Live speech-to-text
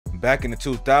Back in the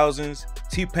 2000s,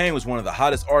 T-Pain was one of the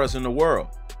hottest artists in the world.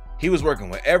 He was working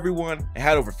with everyone and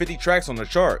had over 50 tracks on the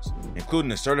charts, including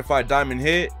the certified diamond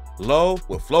hit, Low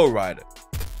with Flo Rida.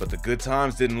 But the good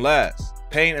times didn't last.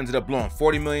 Pain ended up blowing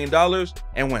 $40 million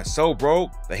and went so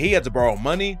broke that he had to borrow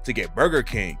money to get Burger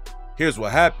King. Here's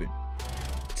what happened.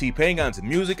 T-Pain got into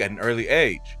music at an early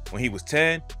age. When he was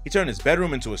 10, he turned his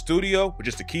bedroom into a studio with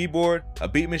just a keyboard, a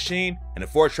beat machine, and a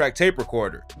 4-track tape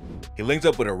recorder. He linked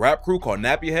up with a rap crew called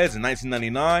Nappy Heads in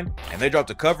 1999, and they dropped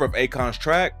a cover of Akon's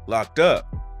track, Locked Up.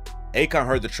 Akon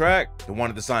heard the track and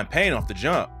wanted to sign Pain off the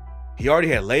jump. He already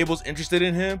had labels interested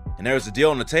in him, and there was a deal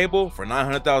on the table for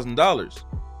 $900,000.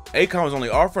 Akon was only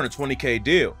offering a $20K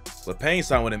deal, but Pain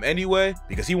signed with him anyway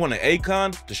because he wanted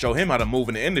Akon to show him how to move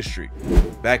in the industry.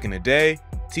 Back in the day,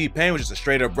 T-Pain was just a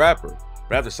straight up rapper,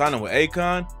 but after signing with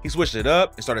Akon, he switched it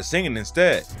up and started singing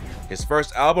instead. His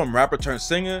first album, Rapper Turned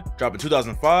Singer, dropped in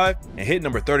 2005 and hit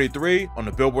number 33 on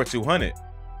the Billboard 200.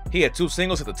 He had 2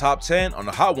 singles at the top 10 on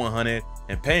the Hot 100,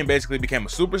 and Pain basically became a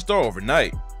superstar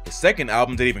overnight. His second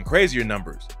album did even crazier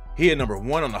numbers. He hit number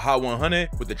 1 on the Hot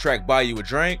 100 with the track Buy You a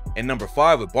Drink and number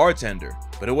 5 with Bartender.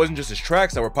 But it wasn't just his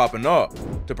tracks that were popping off.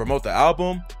 To promote the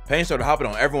album, Pain started hopping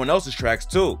on everyone else's tracks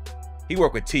too. He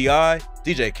worked with T.I.,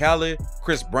 DJ Khaled,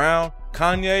 Chris Brown,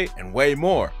 Kanye, and way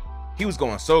more. He was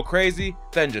going so crazy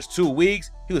that in just 2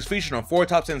 weeks, he was featured on 4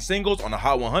 top 10 singles on the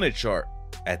Hot 100 chart.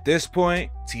 At this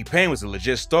point, T-Pain was a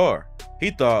legit star. He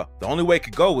thought the only way it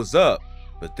could go was up,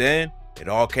 but then it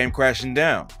all came crashing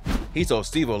down. He told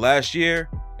Steve-O last year,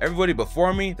 "Everybody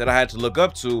before me that I had to look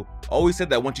up to always said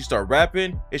that once you start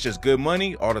rapping, it's just good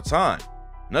money all the time.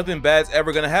 Nothing bad's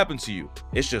ever gonna happen to you.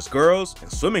 It's just girls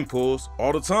and swimming pools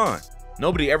all the time.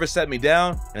 Nobody ever sat me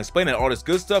down and explained that all this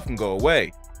good stuff can go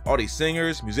away. All these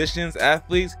singers, musicians,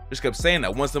 athletes just kept saying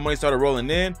that once the money started rolling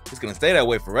in, it's gonna stay that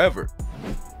way forever."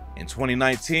 In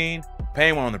 2019,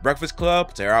 Pain went on The Breakfast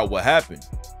Club to air out what happened.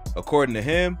 According to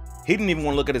him, he didn't even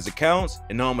want to look at his accounts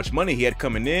and know how much money he had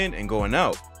coming in and going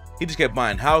out. He just kept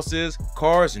buying houses,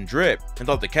 cars, and drip, and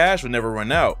thought the cash would never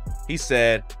run out. He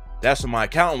said, "That's when my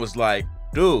accountant was like,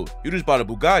 'Dude, you just bought a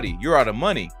Bugatti, you're out of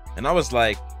money.' And I was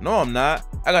like, 'No, I'm not.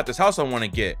 I got this house I want to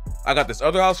get. I got this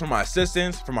other house for my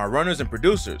assistants, for my runners and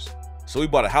producers.' So we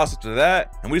bought a house after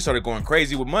that, and we started going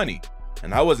crazy with money.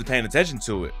 And I wasn't paying attention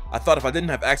to it. I thought if I didn't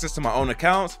have access to my own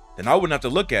accounts, then I wouldn't have to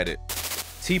look at it."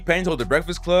 T-Pain told The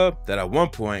Breakfast Club that at one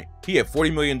point, he had $40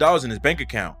 million in his bank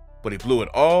account, but he blew it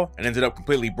all and ended up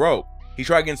completely broke. He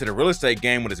tried getting into the real estate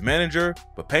game with his manager,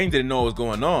 but Pain didn't know what was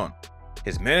going on.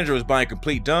 His manager was buying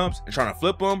complete dumps and trying to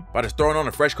flip them by just throwing on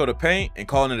a fresh coat of paint and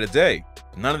calling it a day.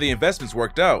 But none of the investments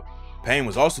worked out. Pain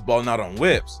was also balling out on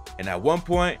whips, and at one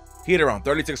point, he had around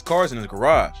 36 cars in his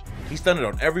garage. He stunted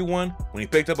on everyone when he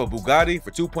picked up a Bugatti for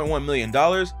 $2.1 million,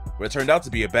 but it turned out to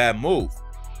be a bad move.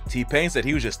 T-Pain said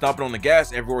he was just stomping on the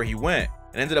gas everywhere he went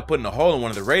and ended up putting a hole in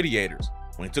one of the radiators.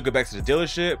 When he took it back to the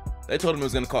dealership, they told him it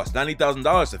was going to cost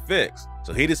 $90,000 to fix,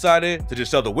 so he decided to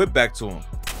just sell the whip back to him.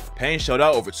 Pain shelled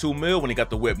out over $2 million when he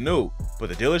got the whip new, but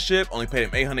the dealership only paid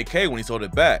him $800K when he sold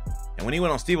it back. And when he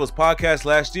went on Steve-O's podcast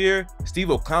last year,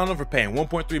 Steve-O clowned him for paying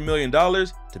 $1.3 million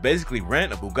to basically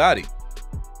rent a Bugatti.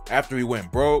 After he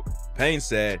went broke, Pain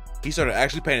said he started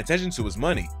actually paying attention to his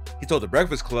money. He told The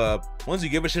Breakfast Club, "Once you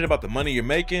give a shit about the money you're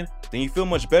making, then you feel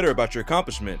much better about your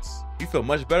accomplishments. You feel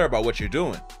much better about what you're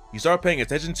doing. You start paying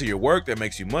attention to your work that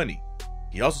makes you money."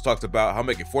 He also talked about how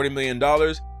making $40 million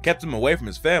kept him away from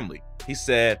his family. He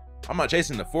said, "I'm not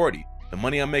chasing the 40. The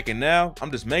money I'm making now, I'm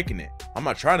just making it. I'm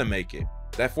not trying to make it.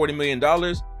 That $40 million,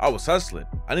 I was hustling.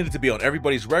 I needed to be on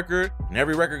everybody's record, and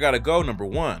every record gotta go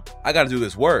 #1. I gotta do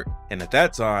this work." And at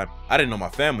that time, I didn't know my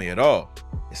family at all.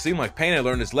 It seemed like Pain had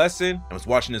learned his lesson and was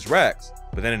watching his racks.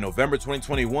 But then in November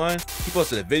 2021, he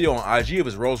posted a video on IG of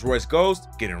his Rolls Royce Ghost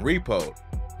getting repoed.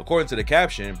 According to the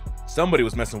caption, somebody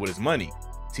was messing with his money.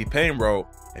 T-Pain wrote,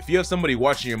 "If you have somebody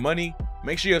watching your money,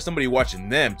 make sure you have somebody watching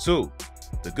them too.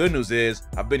 The good news is,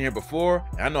 I've been here before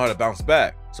and I know how to bounce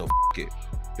back, so f it.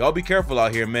 Y'all be careful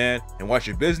out here, man, and watch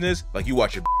your business like you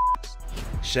watch your b****s."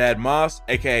 Shad Moss,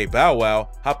 aka Bow Wow,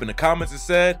 hopped in the comments and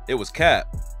said it was cap.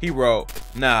 He wrote,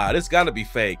 "Nah, this gotta be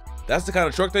fake. That's the kind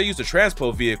of truck they use to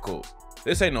transport vehicles.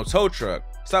 This ain't no tow truck.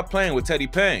 Stop playing with Teddy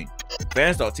Pain."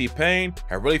 Fans thought T-Pain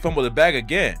had really fumbled the bag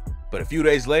again, but a few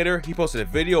days later, he posted a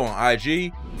video on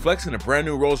IG flexing a brand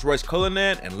new Rolls Royce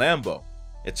Cullinan and Lambo.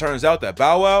 It turns out that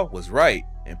Bow Wow was right,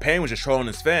 and Pain was just trolling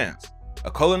his fans. A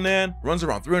Cullinan runs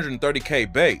around 330K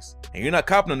base, and you're not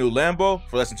copping a new Lambo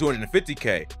for less than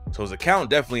 250K, so his account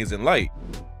definitely isn't light.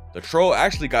 The troll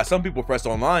actually got some people pressed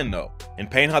online though, and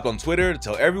Pain hopped on Twitter to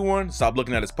tell everyone to stop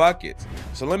looking at his pockets.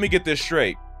 "So let me get this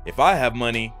straight. If I have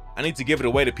money, I I need to give it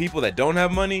away to people that don't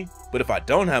have money, but if I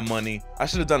don't have money, I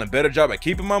should have done a better job at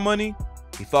keeping my money.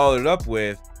 He followed it up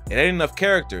with, it ain't enough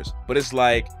characters, but it's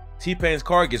like, T-Pain's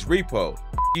car gets repoed.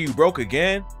 You broke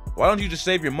again? Why don't you just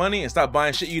save your money and stop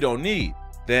buying shit you don't need?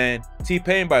 Then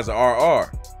T-Pain buys an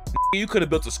RR. You could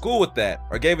have built a school with that,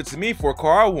 or gave it to me for a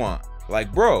car I want.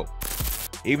 Like, bro.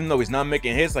 Even though he's not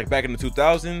making hits like back in the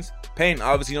 2000s, Pain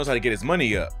obviously knows how to get his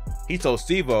money up. He told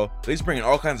Steve-O that he's bringing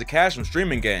all kinds of cash from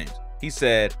streaming games. He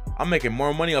said, I'm making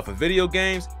more money off of video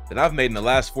games than I've made in the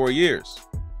last 4 years.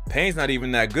 Pain's not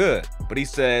even that good, but he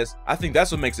says, I think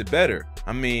that's what makes it better.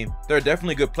 I mean, there are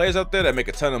definitely good players out there that make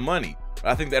a ton of money, but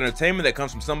I think the entertainment that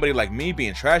comes from somebody like me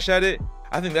being trash at it,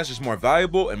 I think that's just more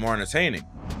valuable and more entertaining.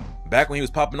 Back when he was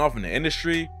popping off in the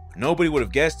industry, nobody would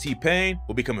have guessed T-Pain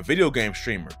would become a video game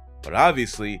streamer, but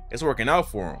obviously, it's working out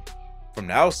for him. From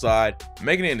the outside,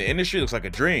 making it in the industry looks like a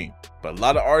dream, but a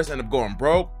lot of artists end up going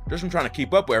broke just from trying to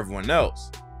keep up with everyone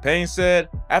else. Pain said,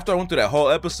 after I went through that whole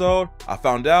episode, I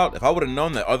found out if I would have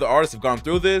known that other artists have gone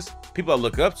through this, people I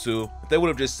look up to, they would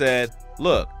have just said,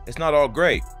 look, it's not all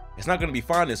great. It's not going to be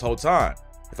fine this whole time.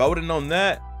 If I would have known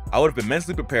that, I would have been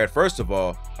mentally prepared first of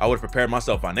all, I would have prepared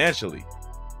myself financially.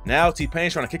 Now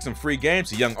T-Pain's trying to kick some free games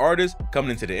to young artists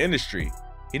coming into the industry.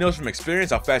 He knows from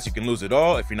experience how fast you can lose it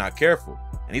all if you're not careful,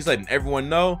 and he's letting everyone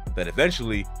know that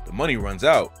eventually the money runs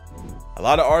out. A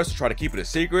lot of artists try to keep it a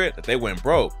secret that they went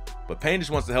broke, but Pain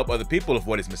just wants to help other people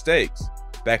avoid his mistakes.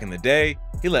 Back in the day,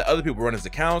 he let other people run his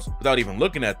accounts without even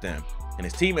looking at them, and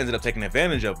his team ended up taking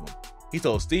advantage of him. He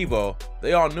told Steve-O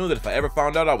they all knew that if I ever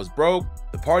found out I was broke,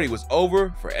 the party was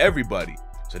over for everybody.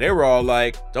 So they were all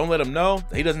like, don't let him know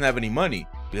that he doesn't have any money,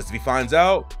 because if he finds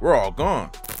out, we're all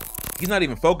gone. He's not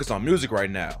even focused on music right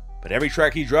now, but every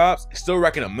track he drops is still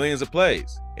racking up millions of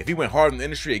plays. If he went hard in the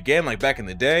industry again like back in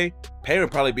the day, Pain would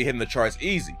probably be hitting the charts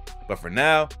easy. But for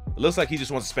now, it looks like he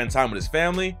just wants to spend time with his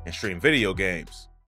family and stream video games.